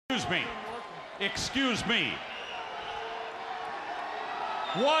Excuse me.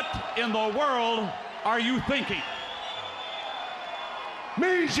 What in the world are you thinking?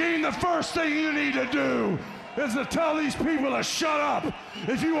 Mean Gene, the first thing you need to do is to tell these people to shut up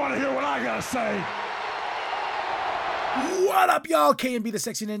if you want to hear what I gotta say. What up, y'all? K&B the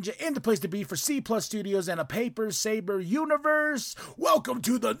Sexy Ninja in the place to be for C Plus Studios and a Paper Saber universe. Welcome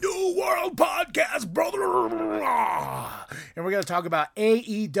to the New World Podcast, brother. And we're going to talk about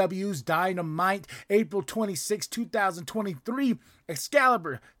AEW's Dynamite, April 26, 2023.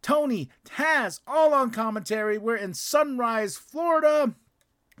 Excalibur, Tony, Taz, all on commentary. We're in Sunrise, Florida.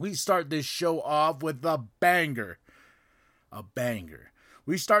 We start this show off with a banger. A banger.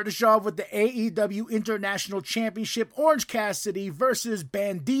 We start the show off with the AEW International Championship, Orange Cassidy versus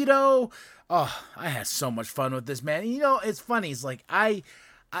Bandito. Oh, I had so much fun with this, man. You know, it's funny. It's like I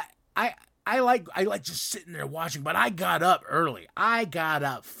like just sitting there watching, but I got up early. I got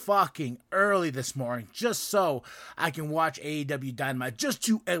up fucking early this morning just so I can watch AEW Dynamite, just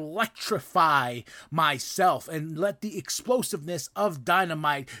to electrify myself and let the explosiveness of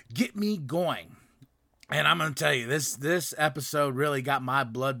Dynamite get me going. And I'm going to tell you, this episode really got my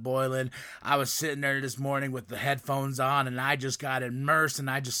blood boiling. I was sitting there this morning with the headphones on, and I just got immersed, and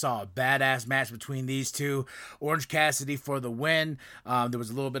I just saw a badass match between these two. Orange Cassidy for the win. There was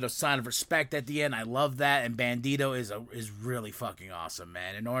a little bit of sign of respect at the end. I love that. And Bandito is really fucking awesome,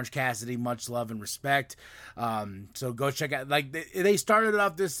 man. And Orange Cassidy, much love and respect. So go check out. Like, they started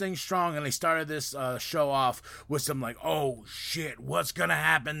off this thing strong, and they started this show off with some like, oh shit, what's going to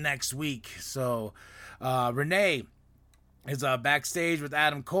happen next week? So Renee is backstage with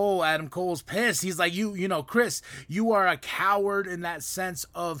Adam Cole. Adam Cole's pissed. He's like, you know, Chris, you are a coward in that sense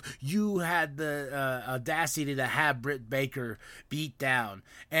of you had the audacity to have Britt Baker beat down.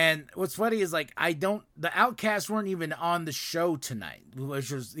 And what's funny is like, the Outcasts weren't even on the show tonight,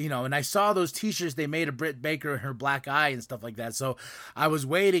 which was, you know, and I saw those t-shirts they made of Britt Baker and her black eye and stuff like that. So I was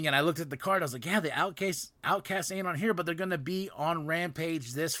waiting and I looked at the card. I was like, yeah, the Outcasts ain't on here, but they're going to be on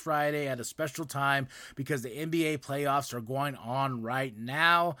Rampage this Friday at a special time because the NBA playoffs are going on right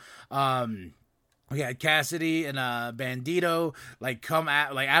now. We had Cassidy and Bandito like come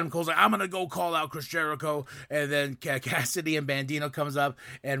at, like Adam Cole's like, I'm gonna go call out Chris Jericho, and then Cassidy and Bandito comes up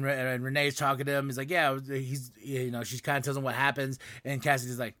and Renee's talking to him. He's like, yeah, he's, you know, she's kind of tells him what happens, and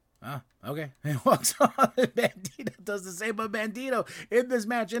Cassidy's like, oh, okay. And walks on, and Bandito does the same. But Bandito, in this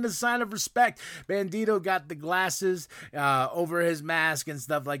match, in a sign of respect, Bandito got the glasses over his mask and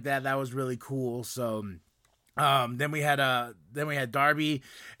stuff like that. That was really cool. So then we had Darby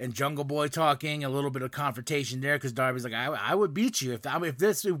and Jungle Boy talking, a little bit of confrontation there because Darby's like, I would beat you if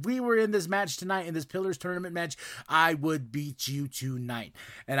we were in this match tonight, in this Pillars tournament match, I would beat you tonight.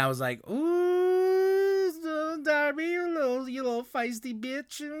 And I was like, ooh, Darby, you little feisty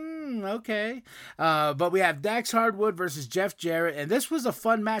bitch. Okay. But we have Dax Hardwood versus Jeff Jarrett, and this was a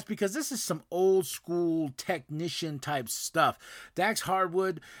fun match because this is some old school technician type stuff. Dax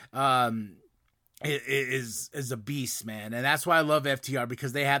Hardwood, is a beast, man, and that's why I love FTR,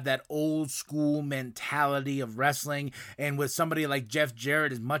 because they have that old school mentality of wrestling. And with somebody like Jeff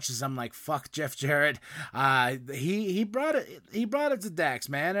Jarrett, as much as I'm like, fuck Jeff Jarrett, he brought it to Dax,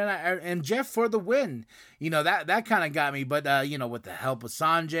 man, and Jeff for the win. You know, that kind of got me, but you know, with the help of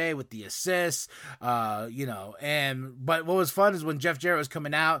Sanjay, with the assists, you know, but what was fun is when Jeff Jarrett was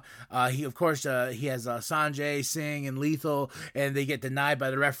coming out, he has Sanjay, Singh, and Lethal, and they get denied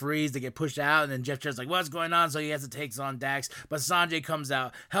by the referees, they get pushed out, and then Jeff Jarrett's like, what's going on? So he has to take on Dax, but Sanjay comes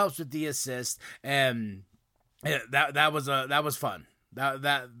out, helps with the assist, and that was fun.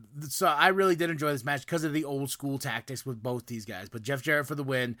 So I really did enjoy this match because of the old school tactics with both these guys. But Jeff Jarrett for the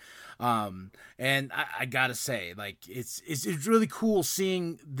win, and I gotta say, like, it's really cool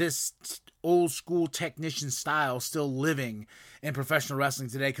seeing this old school technician style still living in professional wrestling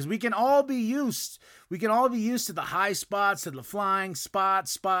today, because we can all be used to the high spots, to the flying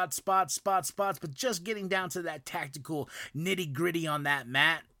spots, but just getting down to that tactical nitty gritty on that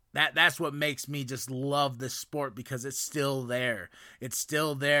mat. That's what makes me just love this sport, because it's still there. It's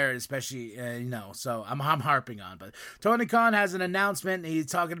still there, especially, you know, so I'm harping on. But Tony Khan has an announcement. He's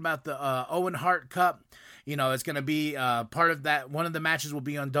talking about the Owen Hart Cup. You know, it's going to be part of that. One of the matches will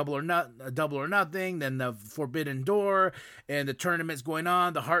be on Double or Nothing, then the Forbidden Door, and the tournament's going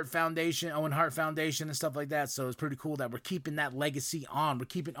on, the Hart Foundation, Owen Hart Foundation, and stuff like that. So it's pretty cool that we're keeping that legacy on. We're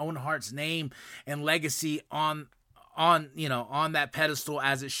keeping Owen Hart's name and legacy on that pedestal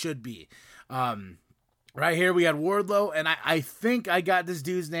as it should be. Right here we had Wardlow, and I think I got this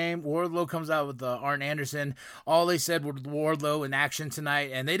dude's name. Wardlow comes out with Arn Anderson. All they said was Wardlow in action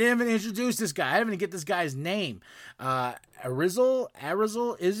tonight, and they didn't even introduce this guy. I didn't even get this guy's name.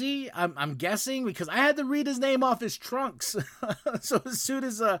 Arizel, Izzy? I'm guessing, because I had to read his name off his trunks. So as soon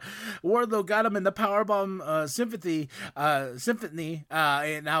as Wardlow got him in the Powerbomb Symphony,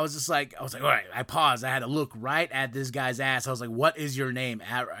 and I was like, all right, I paused. I had to look right at this guy's ass. I was like, what is your name?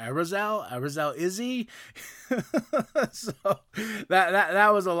 Arizel Izzy? So that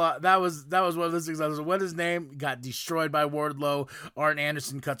was a lot. That was one of those things. I was like, what his name? Got destroyed by Wardlow. Arn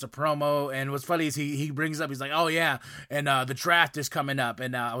Anderson cuts a promo, and what's funny is he brings up, he's like, oh yeah, and the draft is coming up,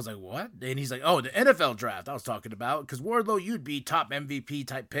 and I was like, what? And he's like, oh, the NFL draft I was talking about, because Wardlow, you'd be top MVP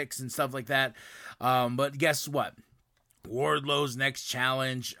type picks and stuff like that. But guess what? Wardlow's next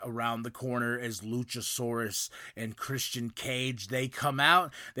challenge around the corner is Luchasaurus and Christian Cage. They come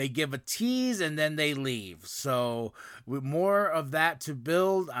out, they give a tease, and then they leave. So with more of that to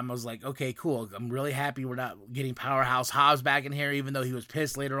build, I was like, okay, cool. I'm really happy we're not getting Powerhouse Hobbs back in here, even though he was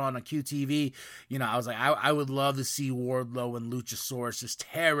pissed later on QTV. You know, I was like, I would love to see Wardlow and Luchasaurus just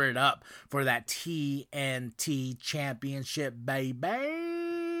tear it up for that TNT Championship, baby.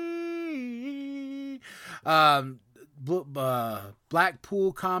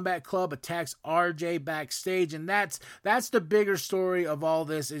 Blackpool Combat Club attacks RJ backstage, and that's the bigger story of all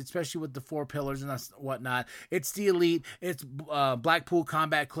this, especially with the 4 pillars and whatnot. It's the Elite, it's Blackpool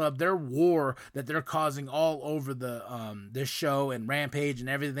Combat Club, their war that they're causing all over the this show and Rampage and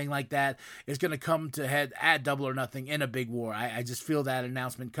everything like that is going to come to head at Double or Nothing in a big war. I just feel that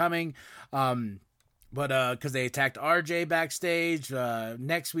announcement coming. But because they attacked RJ backstage.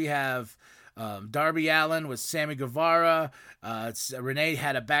 Next we have Darby Allin with Sammy Guevara. Renee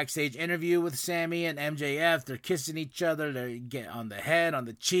had a backstage interview with Sammy and MJF. They're kissing each other. They get on the head, on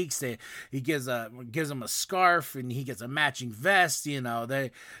the cheeks. He gives him a scarf, and he gets a matching vest. You know, they're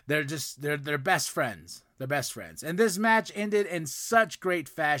best friends. They're best friends. And this match ended in such great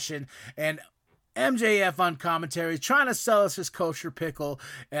fashion. And MJF on commentary trying to sell us his kosher pickle.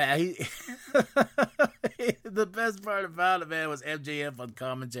 The best part about it, man, was MJF on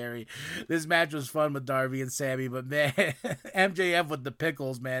commentary. This match was fun with Darby and Sammy, but man, MJF with the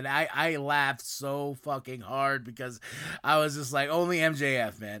pickles, man, I laughed so fucking hard because I was just like, only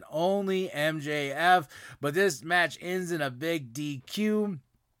MJF, man, only MJF. But this match ends in a big DQ.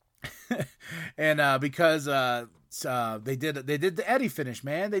 And because they did the Eddie finish,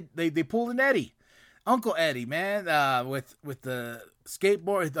 man. They pulled an Eddie. Uncle Eddie, man, with the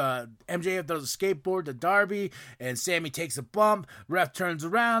skateboard. MJF throws a skateboard to Darby, and Sammy takes a bump. Ref turns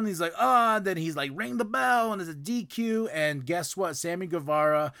around, he's like, oh, and then he's like, ring the bell, and it's a DQ. And guess what? Sammy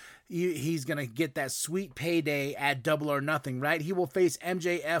Guevara, he's gonna get that sweet payday at Double or Nothing, right? He will face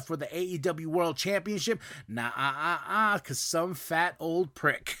MJF for the AEW World Championship. Because some fat old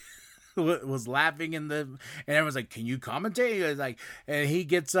prick was laughing and everyone's like, can you commentate? He was like, and he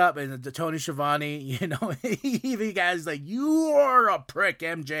gets up, and Tony Schiavone, you know, he guy's like, you are a prick,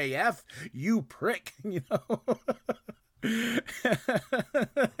 MJF, you prick, you know.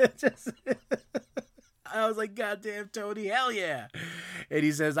 I was like, goddamn Tony, hell yeah. And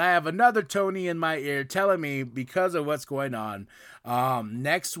he says, I have another Tony in my ear telling me, because of what's going on,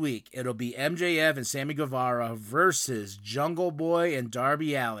 next week it'll be MJF and Sammy Guevara versus Jungle Boy and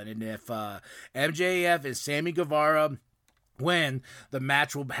Darby Allin. And if MJF and Sammy Guevara win, the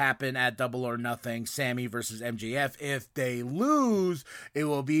match will happen at Double or Nothing, Sammy versus MJF. If they lose, it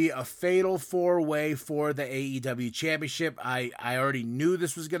will be a fatal 4-way for the AEW Championship. I already knew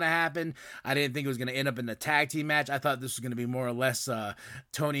this was going to happen. I didn't think it was going to end up in a tag team match. I thought this was going to be more or less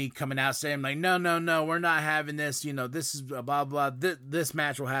Tony coming out saying like, no, we're not having this. You know, this is blah, blah. This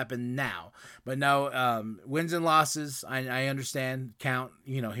match will happen now. But no, wins and losses, I understand, count,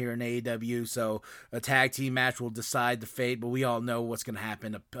 you know, here in AEW. So a tag team match will decide the fate, but we all know what's going to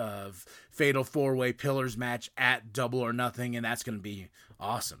happen. A fatal 4-way pillars match at Double or Nothing, and that's going to be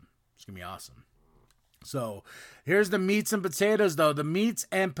awesome. It's going to be awesome. So here's the meats and potatoes, though. The meats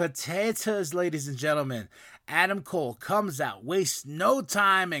and potatoes, ladies and gentlemen. Adam Cole comes out, wastes no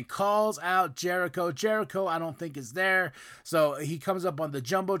time, and calls out Jericho. Jericho, I don't think, is there. So he comes up on the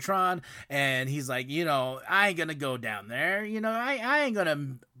Jumbotron, and he's like, you know, I ain't going to go down there. You know, I ain't going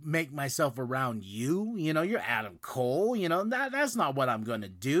to make myself around you. You know, you're Adam Cole. You know, that's not what I'm going to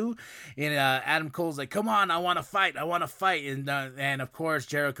do. And Adam Cole's like, come on, I want to fight. And of course,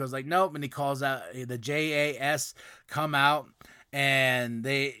 Jericho's like, nope. And he calls out the JAS come out, and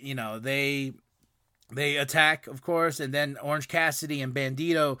they attack, of course, and then Orange Cassidy and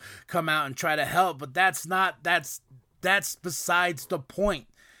Bandito come out and try to help, but that's besides the point,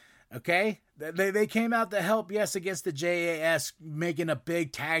 okay? They came out to help, yes, against the JAS, making a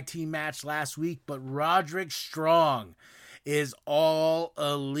big tag team match last week, but Roderick Strong is All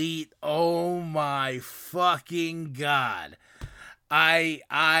Elite. Oh my fucking God. I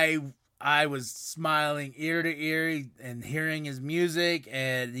was smiling ear to ear and hearing his music,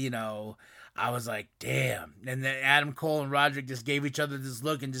 and I was like, damn. And then Adam Cole and Roderick just gave each other this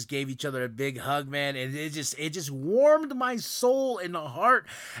look and just gave each other a big hug, man. And it just warmed my soul and the heart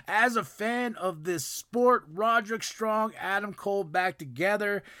as a fan of this sport. Roderick Strong, Adam Cole back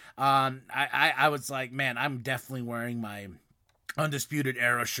together. I was like, man, I'm definitely wearing my Undisputed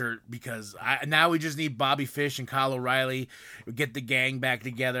Era shirt, because now we just need Bobby Fish and Kyle O'Reilly, get the gang back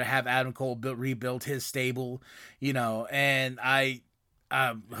together, have Adam Cole rebuild his stable, and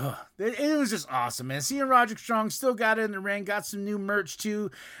it was just awesome, man. Seeing Roderick Strong still got it in the ring, got some new merch too.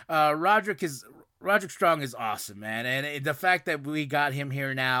 Roderick Strong is awesome, man. And the fact that we got him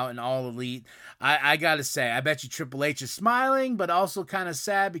here now in All Elite, I gotta say, I bet you Triple H is smiling, but also kind of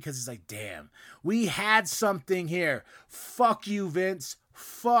sad, because he's like, damn, we had something here. Fuck you, Vince.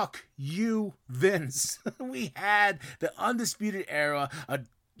 Fuck you, Vince. We had the Undisputed Era, a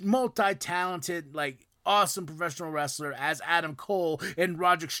multi-talented, awesome professional wrestler as Adam Cole and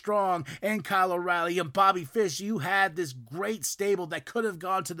Roderick Strong and Kyle O'Reilly and Bobby Fish. You had this great stable that could have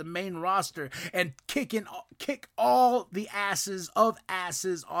gone to the main roster and kick all the asses of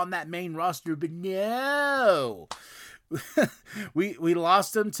asses on that main roster, but no. we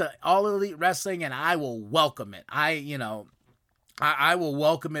lost them to All Elite Wrestling, and I will welcome it. I will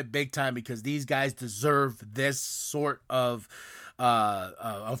welcome it big time, because these guys deserve this sort of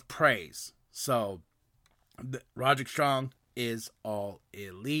praise. So Roderick Strong is All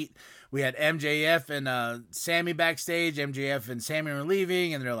Elite. We had MJF and Sammy backstage. MJF and Sammy were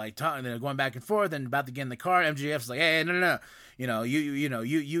leaving, and they're like talking, they're going back and forth, and about to get in the car. MJF's like, "Hey, no. You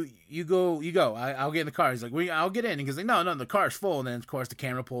go. I'll get in the car." He's like, "I'll get in." And he's like, "No, the car's full." And then of course the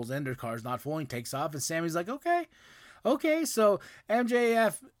camera pulls in, the car's not full, and he takes off, and Sammy's like, Okay. So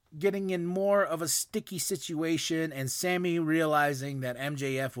MJF getting in more of a sticky situation, and Sammy realizing that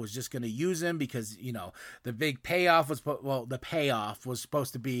MJF was just going to use him, because the big payoff was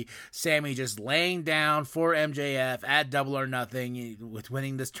supposed to be Sammy just laying down for MJF at Double or Nothing with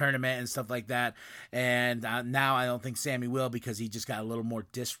winning this tournament and stuff like that. And now I don't think Sammy will, because he just got a little more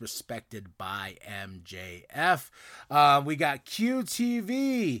disrespected by MJF. We got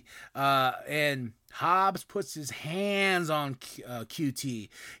QTV and Hobbs puts his hands on QT.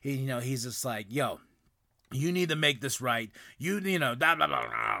 He's just like, "Yo, you need to make this right. Blah, blah,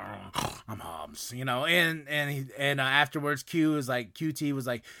 blah, I'm Hobbs, and afterwards QT was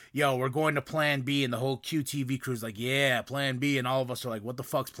like, "Yo, we're going to Plan B," and the whole QTV crew's like, "Yeah, Plan B," and all of us are like, "What the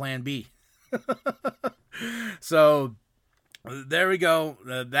fuck's Plan B?" So there we go.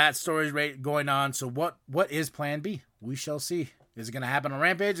 That story's going on. So what is Plan B? We shall see. Is it going to happen on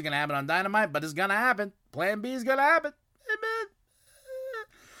Rampage? Is it going to happen on Dynamite? But it's going to happen. Plan B is going to happen. Amen.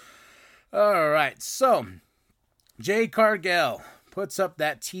 All right. So, Jade Cargill puts up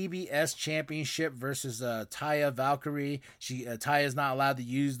that TBS championship versus Taya Valkyrie. Taya's not allowed to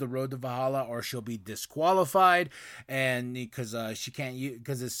use the Road to Valhalla, or she'll be disqualified. And because she can't use,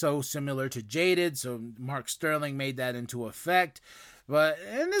 because it's so similar to Jaded. So Mark Sterling made that into effect. But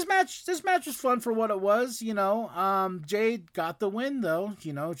in this match was fun for what it was, Jade got the win though,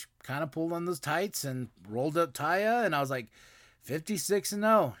 she kind of pulled on those tights and rolled up Taya, and I was like,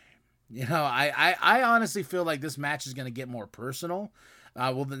 56-0. I honestly feel like this match is going to get more personal.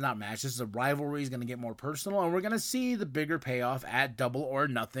 This is a rivalry is going to get more personal, and we're going to see the bigger payoff at Double or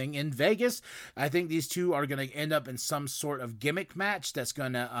Nothing in Vegas. I think these two are going to end up in some sort of gimmick match that's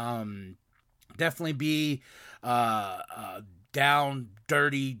going to definitely be down,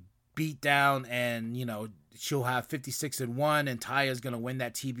 dirty, beat down, and she'll have 56-1, and Taya's gonna win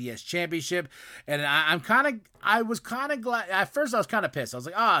that TBS championship. And I was kind of glad. At first I was kind of pissed. I was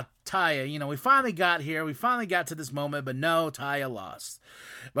like, Taya, we finally got here, we finally got to this moment, but no, Taya lost.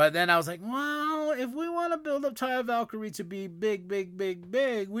 But then I was like, well, if we want to build up Taya Valkyrie to be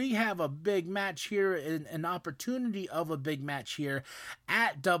big, we have a big match here, an opportunity of a big match here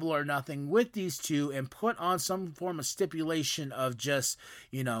at Double or Nothing with these two, and put on some form of stipulation of just,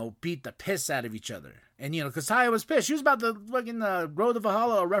 beat the piss out of each other. And, because Taya was pissed. She was about to fucking Road to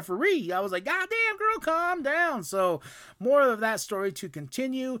Valhalla a referee. I was like, God damn, girl, calm down. So, more of that story to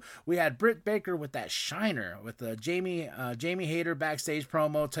continue. We had Britt Baker with that shiner, with the Jamie Hayter backstage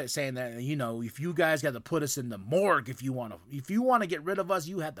promo saying that, if you guys got to put us in the morgue, if you want to get rid of us,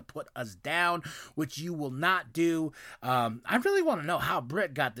 you have to put us down, which you will not do. I really want to know how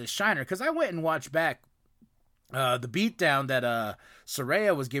Britt got this shiner, because I went and watched back the beatdown that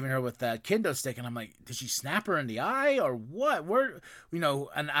Saraya was giving her with that kendo stick, and I'm like, did she snap her in the eye or what?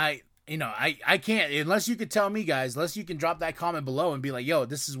 And I can't, unless you could tell me, guys, unless you can drop that comment below and be like, yo,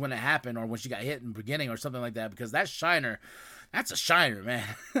 this is when it happened, or when she got hit in the beginning or something like that, because that's a shiner, man,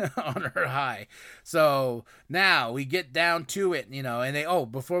 on her high. So now we get down to it,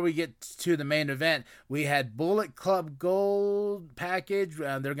 and before we get to the main event, we had Bullet Club Gold package.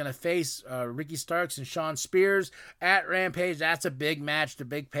 They're going to face Ricky Starks and Shawn Spears at Rampage. That's a big match, the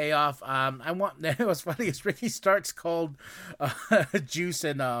big payoff. What's funny is Ricky Starks called Juice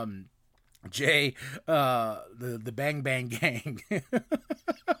and Jay the Bang Bang Gang.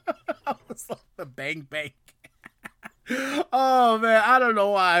 I was like, the Bang Bang. Oh man, I don't know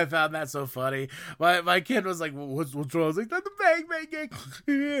why I found that so funny. My kid was like, what's wrong? I was like, that's the Bang Bang Gang.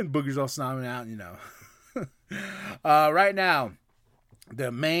 And Booger's all snobbing out, Right now,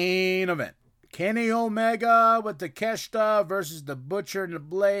 the main event. Kenny Omega with Takeshita versus the Butcher and the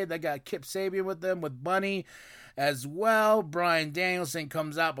Blade. They got Kip Sabian with them, with Bunny as well. Bryan Danielson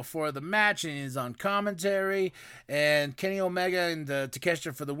comes out before the match and is on commentary. And Kenny Omega and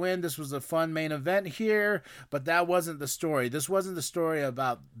Takeshita for the win. This was a fun main event here, but that wasn't the story. This wasn't the story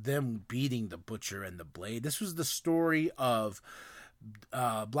about them beating the Butcher and the Blade. This was the story of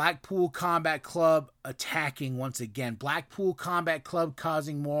Blackpool Combat Club attacking once again. Blackpool Combat Club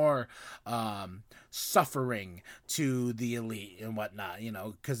causing more suffering to the Elite and whatnot,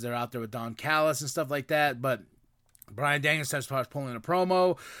 because they're out there with Don Callis and stuff like that. But Bryan Danielson starts pulling a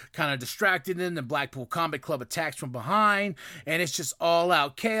promo, kind of distracted him. The Blackpool Combat Club attacks from behind, and it's just all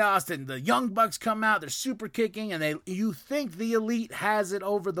out chaos. And the Young Bucks come out, they're super kicking, and you think the Elite has it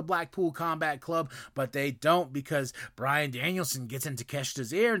over the Blackpool Combat Club, but they don't, because Bryan Danielson gets in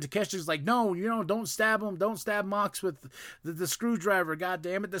Takeshita's ear, and Takeshita's like, no, don't stab him, don't stab Mox with the screwdriver, god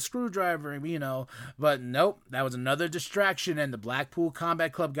damn it, the screwdriver, But nope, that was another distraction, and the Blackpool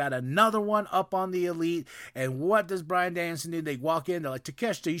Combat Club got another one up on the Elite. And what does Bryan Danielson do? They walk in, they're like,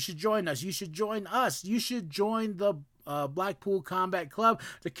 Takeshita, you should join us, you should join the Blackpool Combat Club.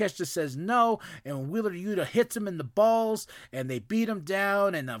 Takeshita says no, and Wheeler Yuta hits him in the balls, and they beat him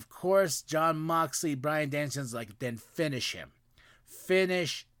down. And of course, Jon Moxley, Bryan Danielson's like, then finish him.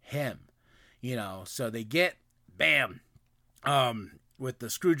 So they get bam with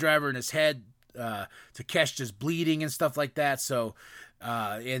the screwdriver in his head. Takeshita's bleeding and stuff like that. So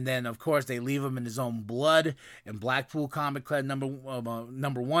and then of course they leave him in his own blood. And Blackpool Combat Club number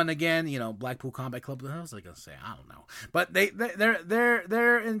one again. Blackpool Combat Club. What was I gonna say? I don't know. But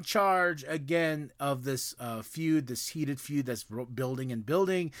they're in charge again of this feud, this heated feud that's building and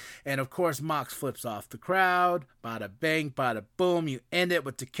building. And of course Mox flips off the crowd. Bada bang, bada boom. You end it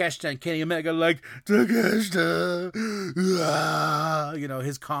with Takeshita and Kenny Omega like, Takeshita,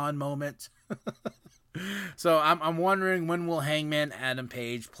 his con moment. So I'm wondering, when will Hangman Adam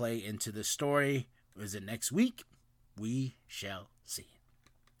Page play into this story? Is it next week? We shall see.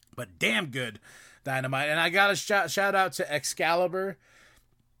 But damn good Dynamite. And I got a shout out to Excalibur.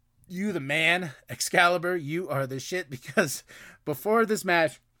 You the man. Excalibur, you are the shit, because before this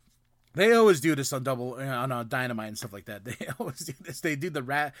match, they always do this on Dynamite and stuff like that. They always do this. They do the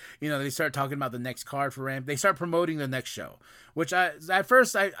rat. They start talking about the next card for Ramp. They start promoting the next show, which at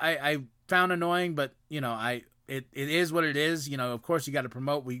first I found annoying, but it is what it is. Of course you got to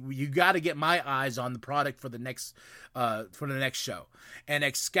promote. You got to get my eyes on the product for the next show. And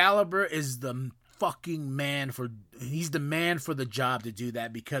Excalibur is the fucking man he's the man for the job to do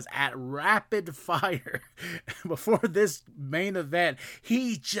that, because at rapid fire before this main event,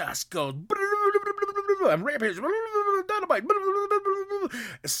 he just goes I'm Rampage Dynamite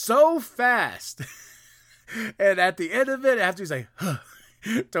so fast. And at the end of it, after he's like,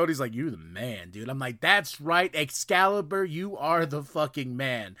 Tony's like, you're the man, dude. I'm like, that's right, Excalibur, you are the fucking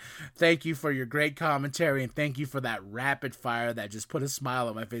man. Thank you for your great commentary, and thank you for that rapid fire that just put a smile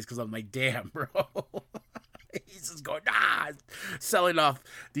on my face, because I'm like, damn, bro. He's just going, selling off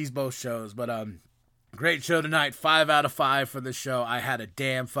these both shows. But great show tonight. 5 out of 5 for the show. I had a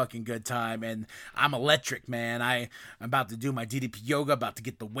damn fucking good time, and I'm electric, man. I'm about to do my DDP yoga, about to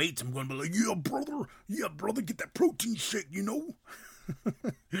get the weights. I'm going to be like, yeah, brother, get that protein shake,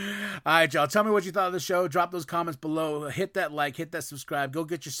 Alright, y'all, tell me what you thought of the show. Drop those comments below. Hit that like, hit that subscribe. Go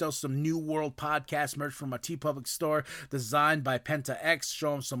get yourself some New World Podcast merch from our TeePublic store, designed by Penta X.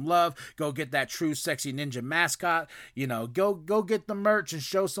 Show them some love. Go get that True Sexy Ninja mascot. Go get the merch and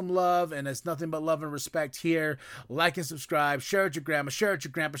show some love. And it's nothing but love and respect here. Like and subscribe. Share with your grandma. Share with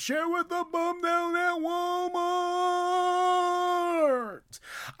your grandpa. Share with the bum down at Walmart.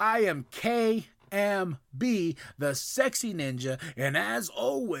 I am KMB, the Sexy Ninja, and as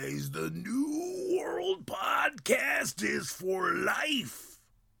always, the New World Podcast is for life,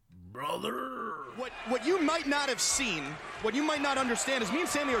 Brother. What you might not have seen, what you might not understand is me and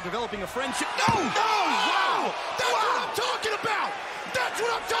Sammy are developing a friendship. No! Wow! That's what I'm talking about! That's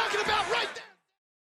what I'm talking about right there!